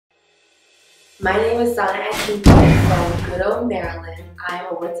My name is Akibu from good old Maryland. I am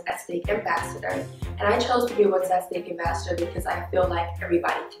a What's at Stake ambassador, and I chose to be a What's at Stake ambassador because I feel like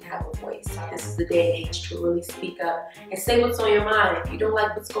everybody can have a voice. This is the day and age to really speak up and say what's on your mind. If you don't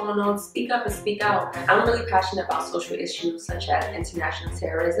like what's going on, speak up and speak out. I'm really passionate about social issues such as international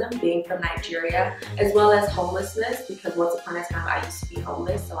terrorism, being from Nigeria, as well as homelessness, because once upon a time I used to be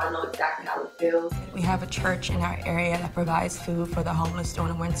homeless, so I know exactly how it feels. We have a church in our area that provides food for the homeless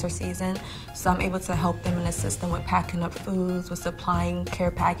during the winter season, so I'm able to help them and assist them with packing up foods, with supplying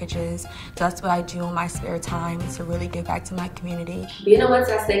care packages. So that's what I do in my spare time, to really give back to my community. Being a What's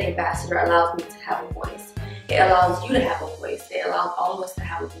at Stake ambassador allows me to have a voice. It allows you to have a voice. It allows all of us to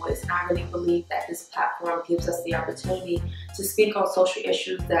have a voice. And I really believe that this platform gives us the opportunity to speak on social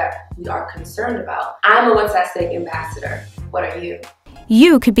issues that we are concerned about. I'm a What's at Stake ambassador. What are you?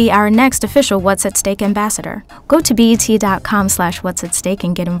 You could be our next official What's at Stake ambassador. Go to BET.com/what'satstake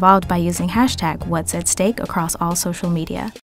and get involved by using hashtag What's at Stake across all social media.